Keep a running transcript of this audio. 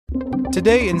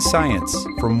Today in Science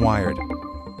from Wired.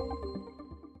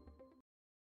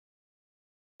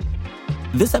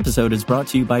 This episode is brought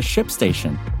to you by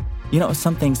ShipStation. You know,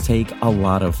 some things take a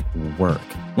lot of work,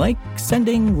 like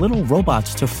sending little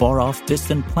robots to far-off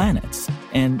distant planets.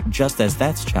 And just as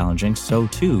that's challenging, so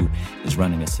too is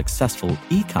running a successful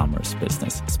e-commerce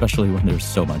business, especially when there's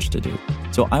so much to do.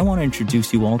 So I want to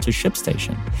introduce you all to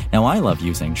ShipStation. Now, I love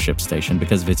using ShipStation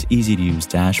because of its easy-to-use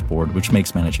dashboard, which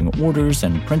makes managing orders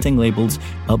and printing labels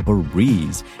a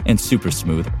breeze and super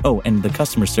smooth. Oh, and the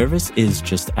customer service is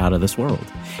just out of this world.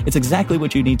 It's exactly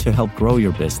what you need to help grow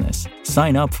your business.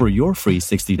 Sign up for your free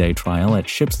 60-day trial at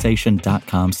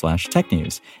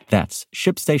shipstation.com/technews. That's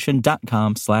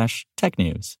shipstation.com/technews.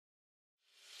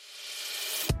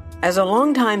 As a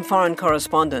longtime foreign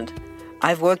correspondent,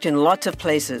 I've worked in lots of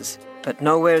places, but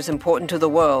nowhere as important to the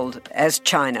world as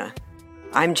China.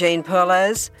 I'm Jane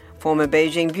Perlez, former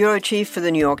Beijing bureau chief for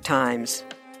the New York Times.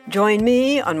 Join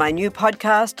me on my new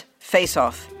podcast, Face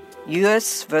Off,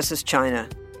 US versus China,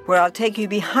 where I'll take you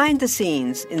behind the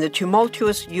scenes in the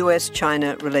tumultuous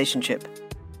US-China relationship.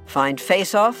 Find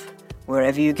Face Off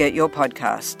wherever you get your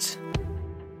podcasts.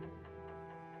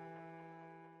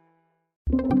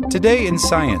 Today in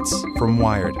Science from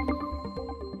Wired.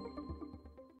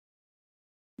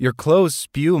 Your clothes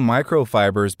spew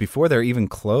microfibers before they're even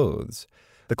clothes.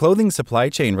 The clothing supply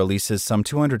chain releases some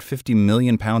 250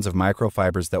 million pounds of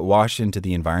microfibers that wash into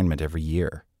the environment every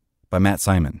year. By Matt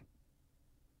Simon.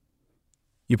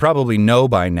 You probably know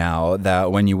by now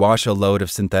that when you wash a load of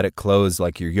synthetic clothes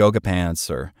like your yoga pants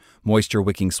or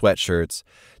moisture-wicking sweatshirts,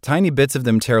 tiny bits of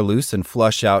them tear loose and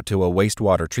flush out to a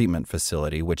wastewater treatment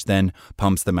facility, which then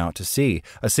pumps them out to sea.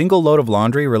 A single load of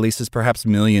laundry releases perhaps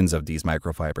millions of these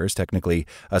microfibers, technically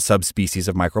a subspecies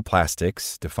of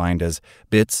microplastics, defined as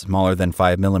bits smaller than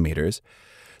 5 millimeters.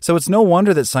 So it's no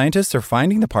wonder that scientists are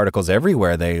finding the particles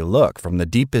everywhere they look, from the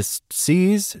deepest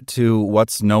seas to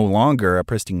what's no longer a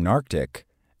pristine Arctic.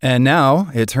 And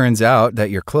now it turns out that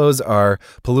your clothes are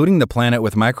polluting the planet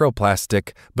with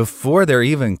microplastic before they're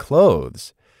even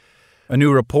clothes. A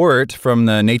new report from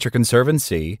the Nature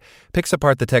Conservancy picks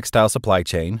apart the textile supply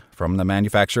chain, from the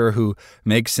manufacturer who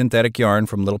makes synthetic yarn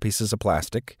from little pieces of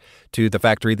plastic to the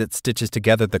factory that stitches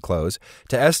together the clothes,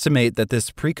 to estimate that this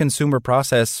pre-consumer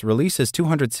process releases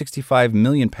 265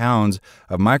 million pounds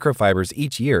of microfibers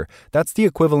each year. That's the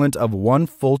equivalent of one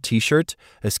full t-shirt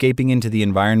escaping into the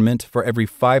environment for every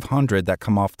 500 that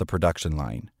come off the production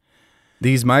line.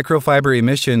 These microfiber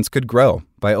emissions could grow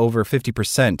by over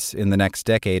 50% in the next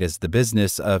decade as the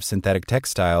business of synthetic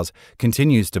textiles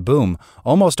continues to boom.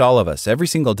 Almost all of us, every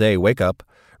single day, wake up,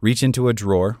 reach into a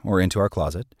drawer or into our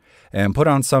closet, and put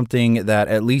on something that,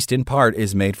 at least in part,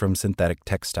 is made from synthetic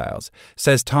textiles,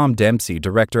 says Tom Dempsey,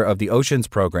 director of the Oceans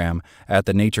Program at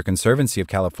the Nature Conservancy of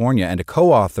California and a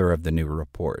co-author of the new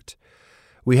report.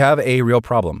 We have a real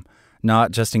problem, not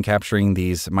just in capturing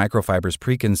these microfibers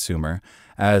pre-consumer,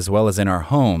 as well as in our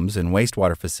homes and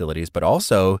wastewater facilities, but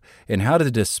also in how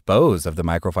to dispose of the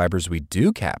microfibers we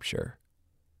do capture.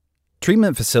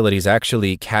 Treatment facilities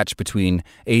actually catch between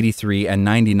 83 and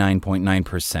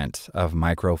 99.9% of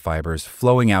microfibers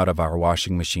flowing out of our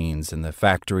washing machines and the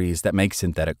factories that make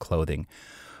synthetic clothing.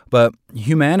 But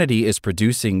humanity is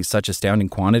producing such astounding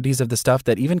quantities of the stuff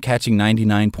that even catching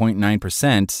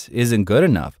 99.9% isn't good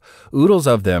enough. Oodles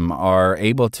of them are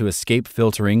able to escape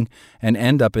filtering and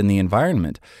end up in the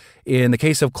environment. In the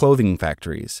case of clothing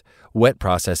factories, wet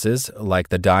processes like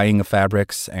the dyeing of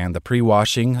fabrics and the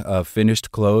pre-washing of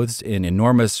finished clothes in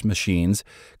enormous machines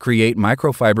create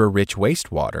microfiber-rich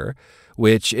wastewater,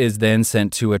 which is then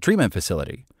sent to a treatment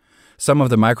facility. Some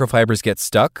of the microfibers get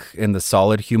stuck in the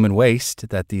solid human waste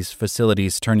that these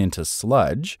facilities turn into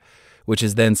sludge, which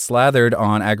is then slathered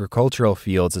on agricultural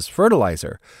fields as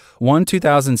fertilizer. One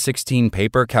 2016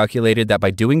 paper calculated that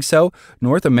by doing so,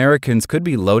 North Americans could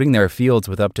be loading their fields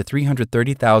with up to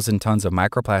 330,000 tons of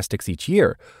microplastics each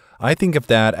year. I think of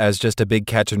that as just a big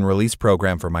catch-and-release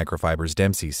program for microfibers,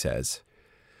 Dempsey says.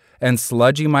 And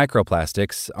sludgy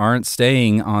microplastics aren't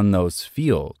staying on those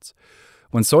fields.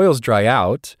 When soils dry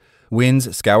out,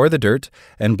 winds scour the dirt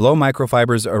and blow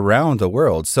microfibers around the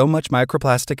world. So much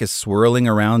microplastic is swirling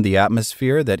around the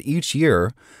atmosphere that each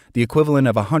year, the equivalent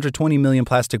of 120 million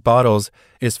plastic bottles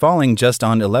is falling just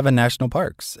on 11 national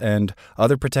parks and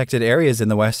other protected areas in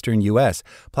the western U.S.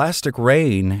 Plastic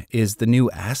rain is the new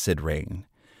acid rain.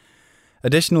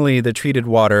 Additionally, the treated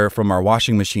water from our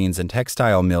washing machines and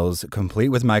textile mills, complete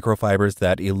with microfibers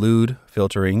that elude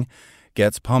filtering,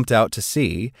 gets pumped out to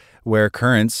sea, where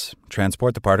currents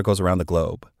transport the particles around the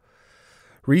globe.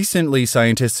 Recently,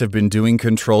 scientists have been doing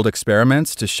controlled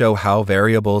experiments to show how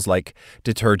variables like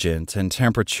detergent and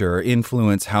temperature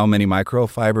influence how many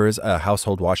microfibers a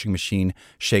household washing machine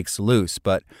shakes loose,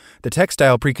 but the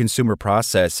textile pre-consumer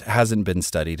process hasn't been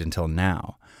studied until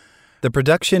now. The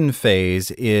production phase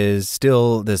is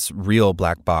still this real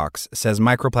black box, says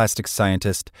microplastics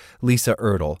scientist Lisa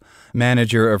Erdl,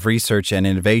 manager of research and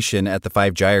innovation at the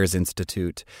Five Gyres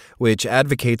Institute, which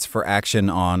advocates for action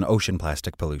on ocean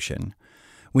plastic pollution.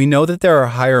 We know that there are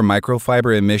higher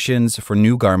microfiber emissions for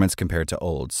new garments compared to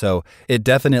old, so it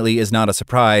definitely is not a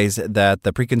surprise that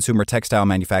the pre-consumer textile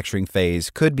manufacturing phase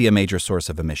could be a major source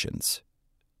of emissions.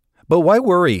 But why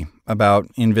worry about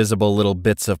invisible little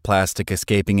bits of plastic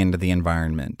escaping into the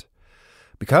environment?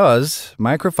 Because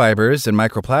microfibers and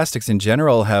microplastics in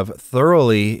general have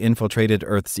thoroughly infiltrated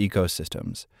Earth's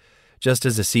ecosystems. Just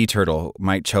as a sea turtle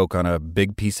might choke on a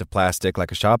big piece of plastic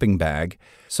like a shopping bag,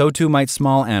 so too might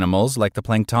small animals like the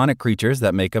planktonic creatures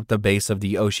that make up the base of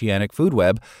the oceanic food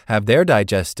web have their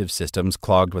digestive systems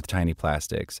clogged with tiny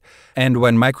plastics. And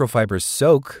when microfibers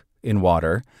soak in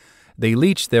water, they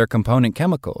leach their component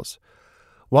chemicals.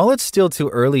 While it's still too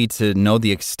early to know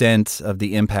the extent of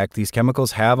the impact these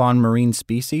chemicals have on marine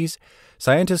species,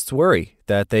 scientists worry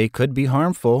that they could be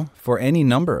harmful for any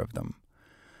number of them.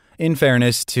 In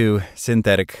fairness to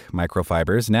synthetic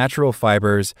microfibers, natural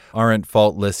fibers aren't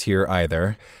faultless here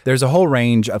either. There's a whole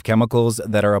range of chemicals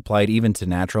that are applied even to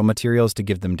natural materials to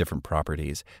give them different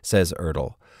properties, says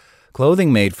Erdl.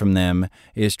 Clothing made from them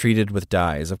is treated with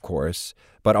dyes, of course,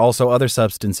 but also other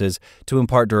substances to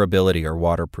impart durability or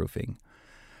waterproofing.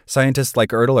 Scientists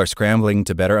like Erdl are scrambling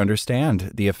to better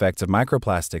understand the effects of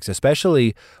microplastics,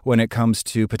 especially when it comes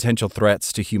to potential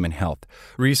threats to human health.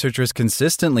 Researchers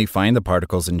consistently find the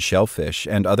particles in shellfish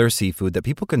and other seafood that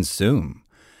people consume.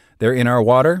 They're in our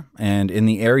water and in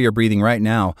the air you're breathing right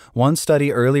now. One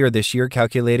study earlier this year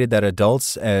calculated that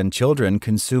adults and children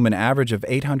consume an average of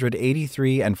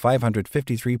 883 and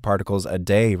 553 particles a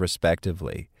day,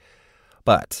 respectively.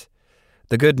 But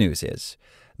the good news is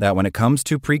that when it comes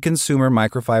to pre-consumer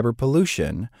microfiber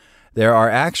pollution, there are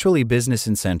actually business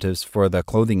incentives for the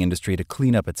clothing industry to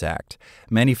clean up its act.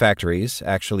 Many factories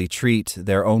actually treat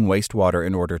their own wastewater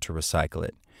in order to recycle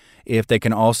it. If they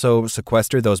can also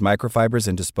sequester those microfibers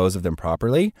and dispose of them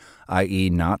properly,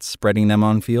 i.e. not spreading them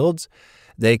on fields,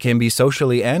 they can be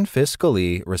socially and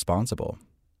fiscally responsible.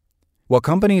 What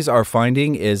companies are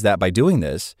finding is that by doing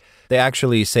this, they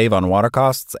actually save on water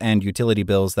costs and utility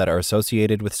bills that are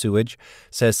associated with sewage,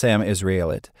 says Sam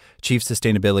Israelit, Chief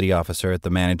Sustainability Officer at the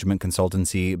management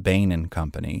consultancy Bain &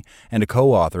 Company and a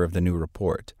co-author of the new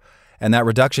report. And that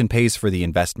reduction pays for the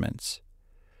investments.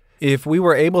 If we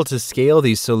were able to scale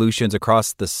these solutions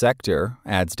across the sector,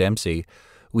 adds Dempsey,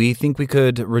 we think we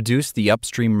could reduce the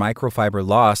upstream microfiber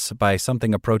loss by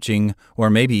something approaching or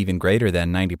maybe even greater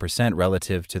than 90%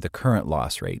 relative to the current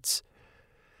loss rates.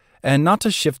 And not to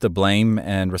shift the blame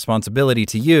and responsibility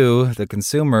to you, the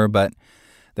consumer, but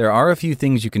there are a few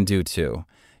things you can do too.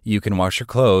 You can wash your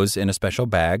clothes in a special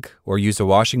bag or use a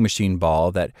washing machine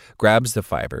ball that grabs the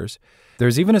fibers.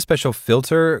 There's even a special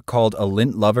filter called a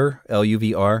lint lover,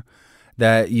 LUVR,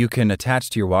 that you can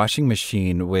attach to your washing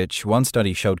machine, which one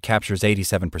study showed captures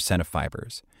 87% of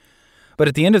fibers. But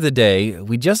at the end of the day,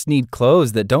 we just need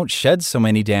clothes that don't shed so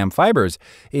many damn fibers.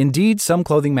 Indeed, some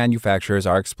clothing manufacturers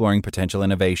are exploring potential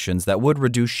innovations that would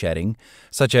reduce shedding,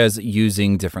 such as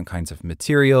using different kinds of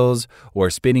materials or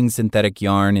spinning synthetic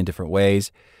yarn in different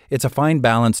ways. It's a fine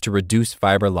balance to reduce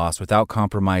fiber loss without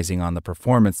compromising on the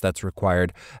performance that's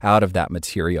required out of that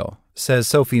material, says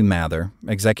Sophie Mather,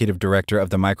 executive director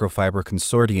of the Microfiber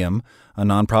Consortium, a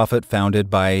nonprofit founded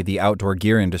by the outdoor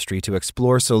gear industry to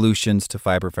explore solutions to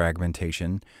fiber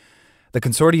fragmentation. The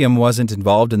consortium wasn't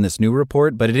involved in this new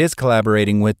report, but it is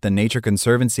collaborating with the Nature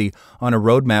Conservancy on a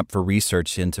roadmap for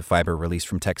research into fiber release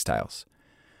from textiles.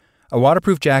 A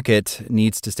waterproof jacket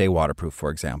needs to stay waterproof, for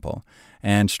example,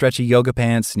 and stretchy yoga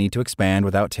pants need to expand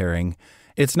without tearing.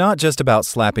 It's not just about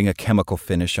slapping a chemical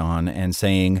finish on and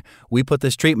saying, we put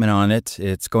this treatment on it,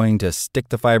 it's going to stick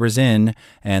the fibers in,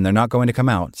 and they're not going to come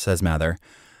out, says Mather.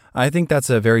 I think that's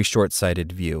a very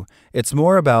short-sighted view. It's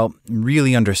more about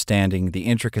really understanding the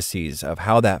intricacies of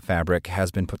how that fabric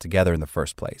has been put together in the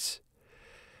first place.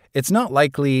 It's not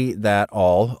likely that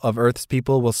all of Earth's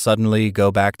people will suddenly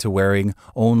go back to wearing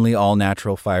only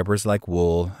all-natural fibers like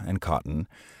wool and cotton.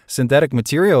 Synthetic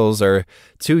materials are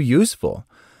too useful.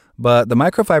 But the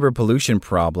microfiber pollution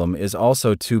problem is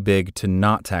also too big to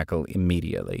not tackle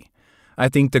immediately. I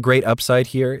think the great upside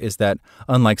here is that,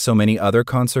 unlike so many other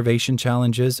conservation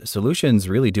challenges, solutions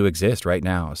really do exist right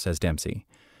now, says Dempsey.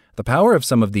 The power of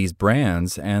some of these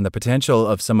brands and the potential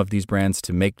of some of these brands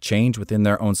to make change within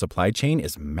their own supply chain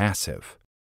is massive.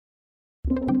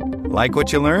 Like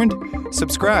what you learned?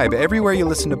 Subscribe everywhere you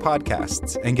listen to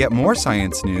podcasts and get more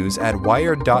science news at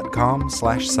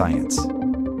wired.com/science.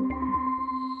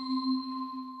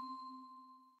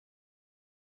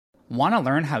 Want to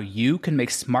learn how you can make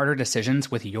smarter decisions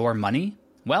with your money?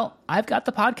 Well, I've got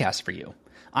the podcast for you.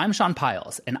 I'm Sean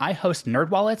Piles, and I host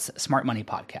NerdWallet's Smart Money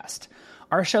Podcast.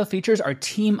 Our show features our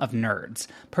team of nerds,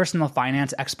 personal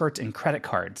finance experts in credit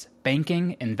cards,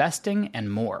 banking, investing,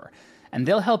 and more. And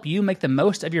they'll help you make the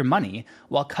most of your money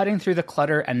while cutting through the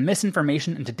clutter and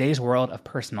misinformation in today's world of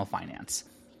personal finance.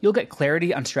 You'll get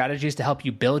clarity on strategies to help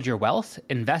you build your wealth,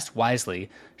 invest wisely,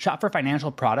 shop for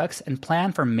financial products, and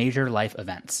plan for major life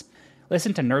events.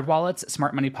 Listen to NerdWallet's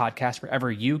Smart Money Podcast wherever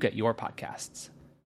you get your podcasts.